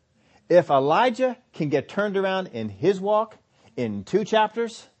fast. If Elijah can get turned around in his walk in 2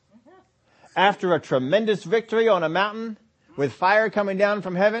 chapters, after a tremendous victory on a mountain with fire coming down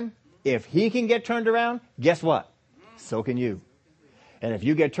from heaven, if he can get turned around, guess what? So can you. And if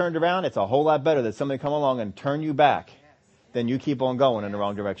you get turned around, it's a whole lot better that somebody come along and turn you back than you keep on going in the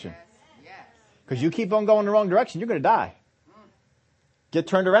wrong direction. Because you keep on going in the wrong direction, you're going to die. Get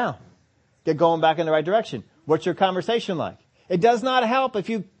turned around. Get going back in the right direction. What's your conversation like? It does not help if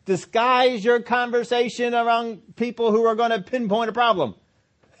you disguise your conversation around people who are going to pinpoint a problem.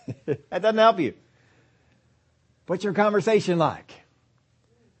 That doesn't help you. What's your conversation like?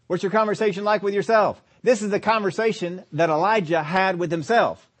 What's your conversation like with yourself? This is the conversation that Elijah had with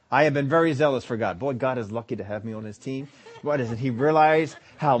himself. I have been very zealous for God. Boy, God is lucky to have me on his team. What is it? He realized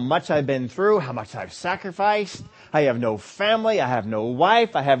how much I've been through, how much I've sacrificed. I have no family. I have no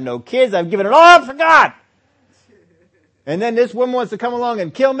wife. I have no kids. I've given it all up for God. And then this woman wants to come along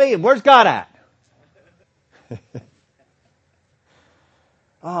and kill me. And where's God at?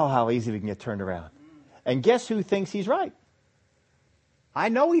 Oh, how easy we can get turned around. And guess who thinks he's right? I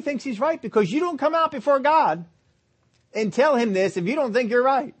know he thinks he's right, because you don't come out before God and tell him this if you don't think you're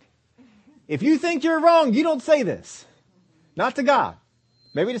right. If you think you're wrong, you don't say this. Not to God.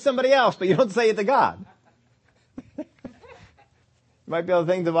 Maybe to somebody else, but you don't say it to God. You might be able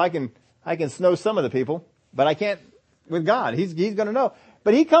to think that I can snow some of the people, but I can't with God. He's going to know.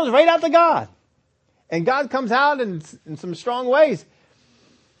 But he comes right out to God. And God comes out in some strong ways.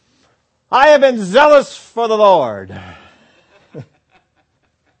 I have been zealous for the Lord.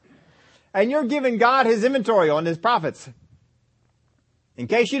 And you're giving God his inventory on his prophets. In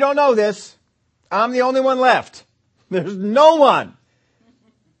case you don't know this, I'm the only one left. There's no one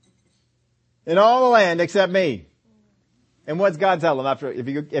in all the land except me. And what's God tell him after,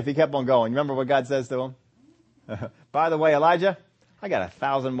 if he kept on going? Remember what God says to him? By the way, Elijah, I got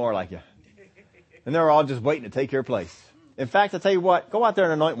 1,000 more like you. And they're all just waiting to take your place. In fact, I'll tell you what, go out there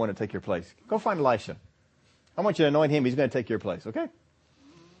and anoint one to take your place. Go find Elisha. I want you to anoint him. He's going to take your place, okay?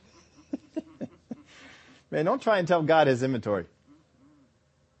 Man, don't try and tell God his inventory.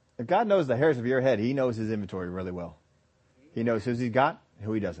 If God knows the hairs of your head, he knows his inventory really well. He knows who he's got and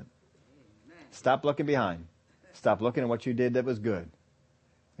who he doesn't. Stop looking behind. Stop looking at what you did that was good.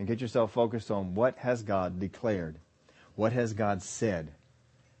 And get yourself focused on what has God declared. What has God said?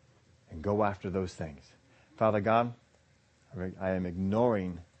 And go after those things. Father God, I am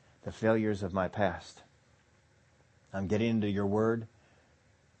ignoring the failures of my past. I'm getting into your word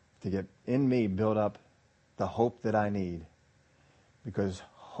to get in me build up the hope that I need. Because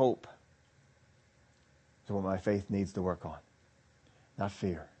hope is what my faith needs to work on. Not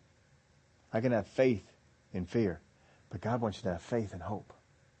fear. I can have faith in fear, but God wants you to have faith and hope.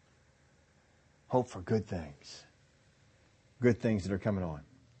 Hope for good things. Good things that are coming on.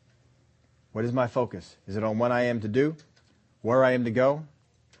 What is my focus? Is it on what I am to do? Where I am to go?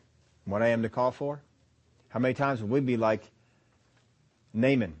 What I am to call for? How many times would we be like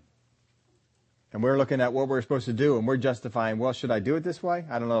Naaman? And we're looking at what we're supposed to do and we're justifying, well, should I do it this way?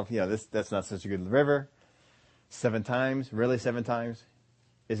 I don't know if, that's not such a good river. 7 times? Really 7 times?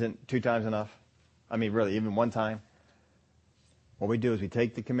 Isn't 2 times enough? I mean, really, even 1 time? What we do is we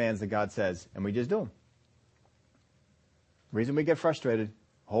take the commands that God says and we just do them. The reason we get frustrated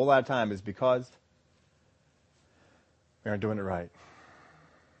a whole lot of time is because we aren't doing it right.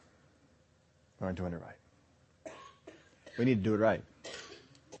 We aren't doing it right. We need to do it right.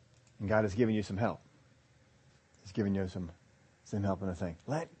 And God has given you some help. He's given you some help in the thing.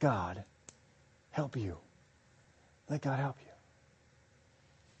 Let God help you. Let God help you.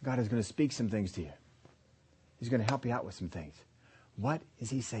 God is going to speak some things to you. He's going to help you out with some things. What is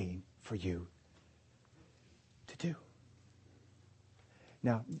he saying for you to do?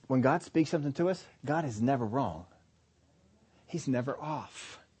 Now, when God speaks something to us, God is never wrong. He's never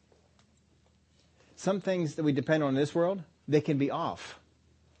off. Some things that we depend on in this world, they can be off.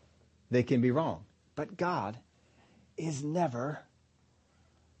 They can be wrong. But God is never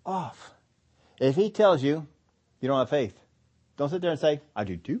off. If he tells you you don't have faith, don't sit there and say, I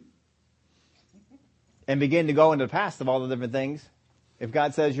do too. And begin to go into the past of all the different things. If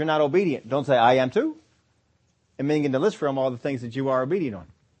God says you're not obedient, don't say, I am too. And begin to list for him all the things that you are obedient on.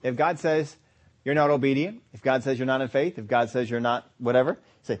 If God says you're not obedient, if God says you're not in faith, if God says you're not whatever,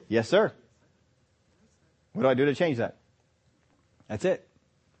 say, yes, sir. What do I do to change that? That's it.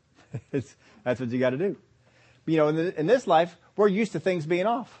 That's what you got to do. You know, in this life, we're used to things being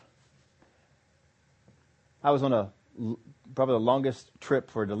off. I was on probably the longest trip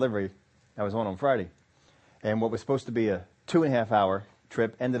for delivery I was on Friday. And what was supposed to be a 2.5 hour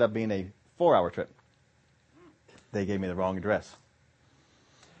trip ended up being a 4-hour trip. They gave me the wrong address.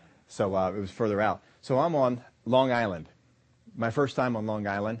 So it was further out. So I'm on Long Island. My first time on Long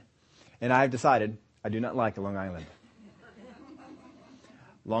Island. And I've decided I do not like Long Island.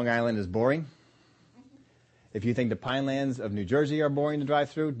 Long Island is boring. If you think the Pinelands of New Jersey are boring to drive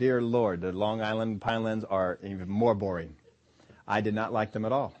through, dear Lord, the Long Island Pinelands are even more boring. I did not like them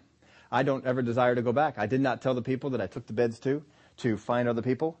at all. I don't ever desire to go back. I did not tell the people that I took the beds to find other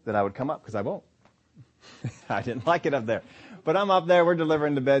people that I would come up, because I won't. I didn't like it up there. But I'm up there, we're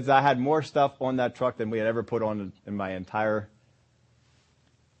delivering the beds. I had more stuff on that truck than we had ever put on in my entire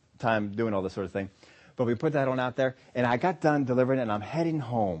time doing all this sort of thing. But we put that on out there, and I got done delivering it, and I'm heading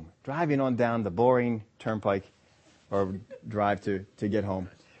home, driving on down the boring turnpike, or drive to get home,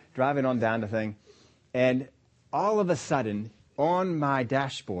 driving on down the thing, and all of a sudden, on my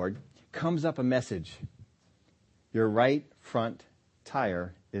dashboard, comes up a message. Your right front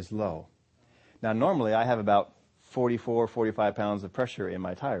tire is low. Now, normally, I have about 44, 45 pounds of pressure in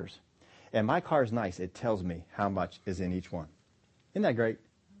my tires. And my car's nice. It tells me how much is in each one. Isn't that great?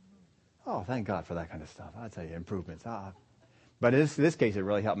 Oh, thank God for that kind of stuff. I'll tell you, improvements. But in this case, it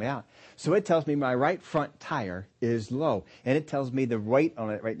really helped me out. So it tells me my right front tire is low. And it tells me the weight on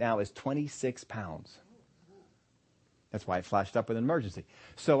it right now is 26 pounds. That's why it flashed up with an emergency.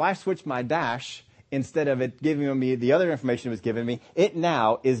 So I switched my dash. Instead of it giving me the other information it was giving me, it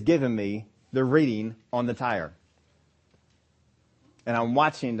now is giving me the reading on the tire. And I'm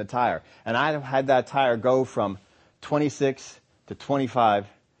watching the tire. And I had that tire go from 26 to 25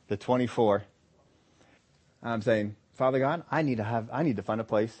 to 24. I'm saying, Father God, I need to find a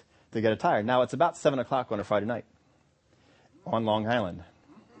place to get a tire. Now it's about 7 o'clock on a Friday night on Long Island.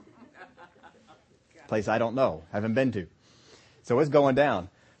 Place I don't know, haven't been to. So it's going down.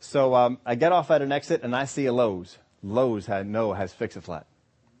 So I get off at an exit and I see a Lowe's. Lowe's has Fix-A-Flat.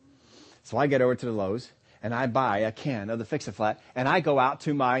 So I get over to the Lowe's and I buy a can of the Fix-A-Flat and I go out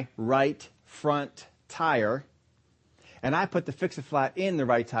to my right front tire and I put the Fix-A-Flat in the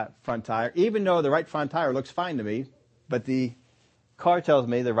right front tire, even though the right front tire looks fine to me, but the car tells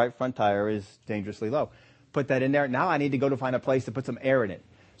me the right front tire is dangerously low. Put that in there. Now I need to go to find a place to put some air in it.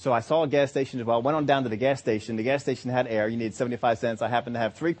 So I saw a gas station as well. Went on down to the gas station. The gas station had air. You need 75 cents. I happened to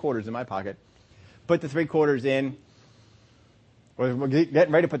have 3/4 in my pocket. Put the 3/4 in. We're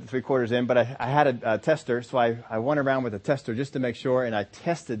getting ready to put the 3/4 in, but I had a tester, so I went around with a tester just to make sure, and I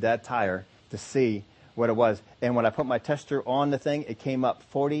tested that tire to see what it was. And when I put my tester on the thing, it came up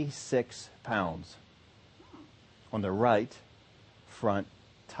 46 pounds on the right front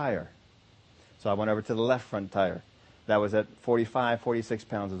tire. So I went over to the left front tire. That was at 45, 46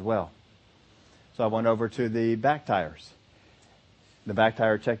 pounds as well. So I went over to the back tires. The back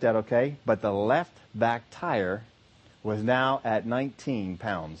tire checked out okay, but the left back tire was now at 19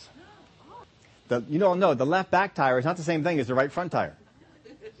 pounds. The left back tire is not the same thing as the right front tire.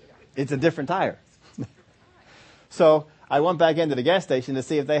 It's a different tire. So I went back into the gas station to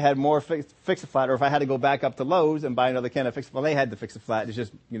see if they had more Fix-A-Flat, or if I had to go back up to Lowe's and buy another can of Fix-A-Flat. Well, they had the Fix-A-Flat. It's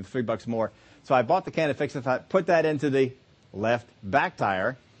just $3 more. So I bought the can of Fix-A-Flat, put that into the left back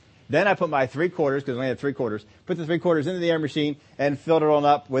tire. Then I put my 3/4, because I only had 3/4, put the 3/4 into the air machine and filled it on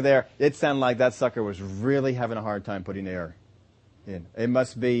up with air. It sounded like that sucker was really having a hard time putting air in.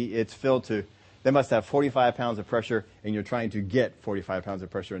 It's filled to, they must have 45 pounds of pressure, and you're trying to get 45 pounds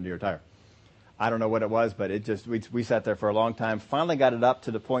of pressure into your tire. I don't know what it was, but we sat there for a long time. Finally got it up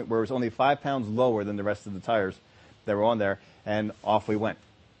to the point where it was only 5 pounds lower than the rest of the tires that were on there, and off we went.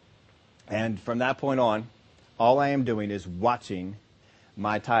 And from that point on, all I am doing is watching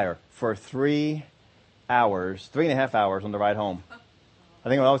my tire for 3 hours, 3.5 hours on the ride home. I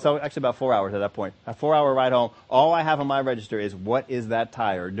think it was actually about 4 hours at that point. A 4-hour ride home. All I have on my register is, what is that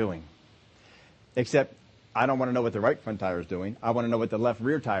tire doing? Except I don't want to know what the right front tire is doing. I want to know what the left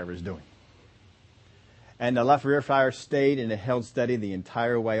rear tire is doing. And the left rear tire stayed and it held steady the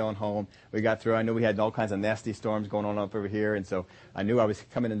entire way on home. We got through. I knew we had all kinds of nasty storms going on up over here, and so I knew I was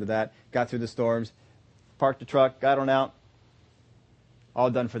coming into that. Got through the storms, parked the truck, got on out,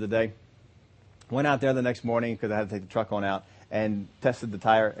 all done for the day. Went out there the next morning because I had to take the truck on out and tested the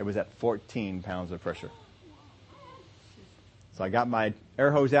tire. It was at 14 pounds of pressure. So I got my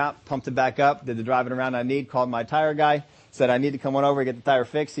air hose out, pumped it back up, did the driving around I need, called my tire guy, said I need to come on over and get the tire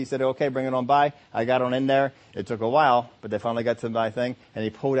fixed. He said, okay, bring it on by. I got on in there. It took a while, but they finally got to my thing, and he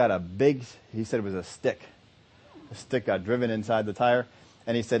pulled out he said it was a stick. A stick got driven inside the tire,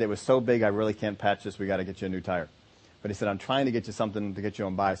 and he said, it was so big I really can't patch this. We got to get you a new tire. But he said, I'm trying to get you something to get you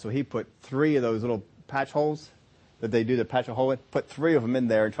on by. So he put 3 of those little patch holes that they do to patch a hole in, put 3 of them in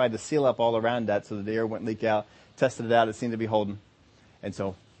there and tried to seal up all around that so that the air wouldn't leak out. Tested it out. It seemed to be holding. And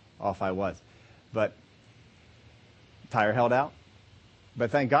so off I was. But the tire held out.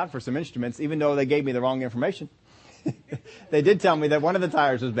 But thank God for some instruments, even though they gave me the wrong information. They did tell me that one of the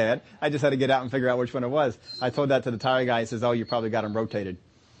tires was bad. I just had to get out and figure out which one it was. I told that to the tire guy. He says, oh, you probably got them rotated.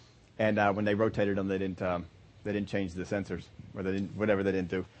 And when they rotated them, they didn't change the sensors, or whatever they didn't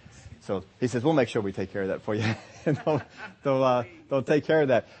do. So he says, we'll make sure we take care of that for you. And they'll take care of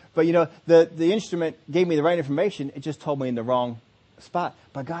that. But the instrument gave me the right information. It just told me in the wrong spot.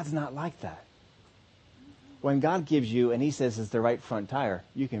 But God's not like that. When God gives you, and he says it's the right front tire,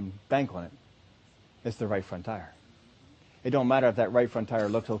 you can bank on it. It's the right front tire. It don't matter if that right front tire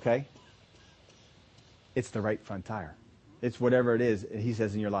looks okay. It's the right front tire. It's whatever it is he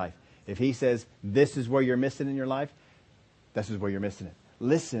says in your life. If he says this is where you're missing in your life, this is where you're missing it.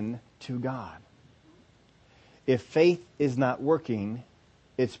 Listen to God. If faith is not working,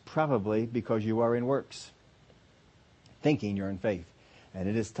 it's probably because you are in works, thinking you're in faith. And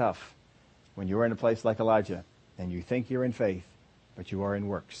it is tough when you're in a place like Elijah and you think you're in faith, but you are in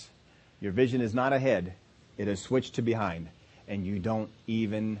works. Your vision is not ahead. It is switched to behind, and you don't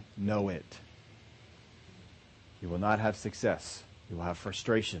even know it. You will not have success. You will have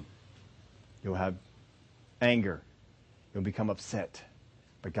frustration. You'll have anger. You'll become upset.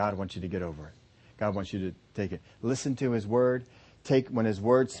 But God wants you to get over it. God wants you to take it. Listen to his word. When his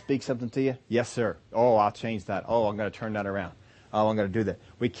word speaks something to you, yes, sir. Oh, I'll change that. Oh, I'm going to turn that around. Oh, I'm going to do that.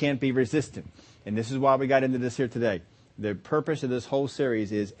 We can't be resistant. And this is why we got into this here today. The purpose of this whole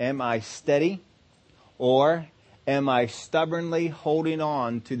series is, am I steady, or am I stubbornly holding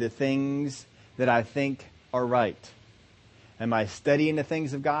on to the things that I think are right? Am I steady in the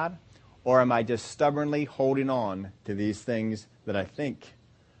things of God, or am I just stubbornly holding on to these things that I think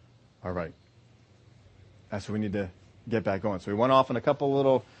are right? That's what we need to get back on. So we went off on a couple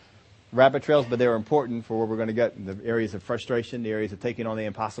little rabbit trails, but they were important for where we're going to get in the areas of frustration, the areas of taking on the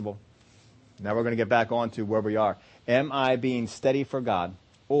impossible. Now we're going to get back on to where we are. Am I being steady for God,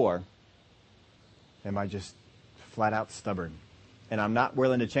 or am I just flat out stubborn? And I'm not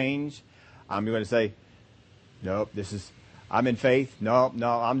willing to change. I'm going to say, nope, I'm in faith. No,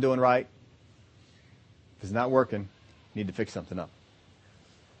 I'm doing right. If it's not working, you need to fix something up.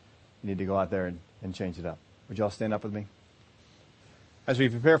 You need to go out there and change it up. Would you all stand up with me? As we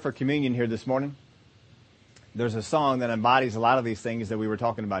prepare for communion here this morning, there's a song that embodies a lot of these things that we were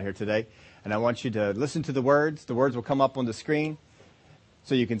talking about here today. And I want you to listen to the words. The words will come up on the screen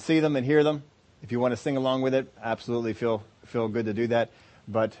so you can see them and hear them. If you want to sing along with it, absolutely feel good to do that.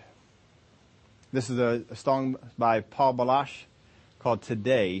 But this is a song by Paul Balash called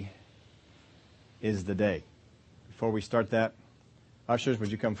Today is the Day. Before we start that, ushers,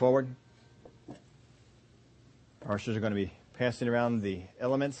 would you come forward? Our ushers are going to be passing around the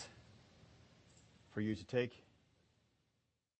elements for you to take.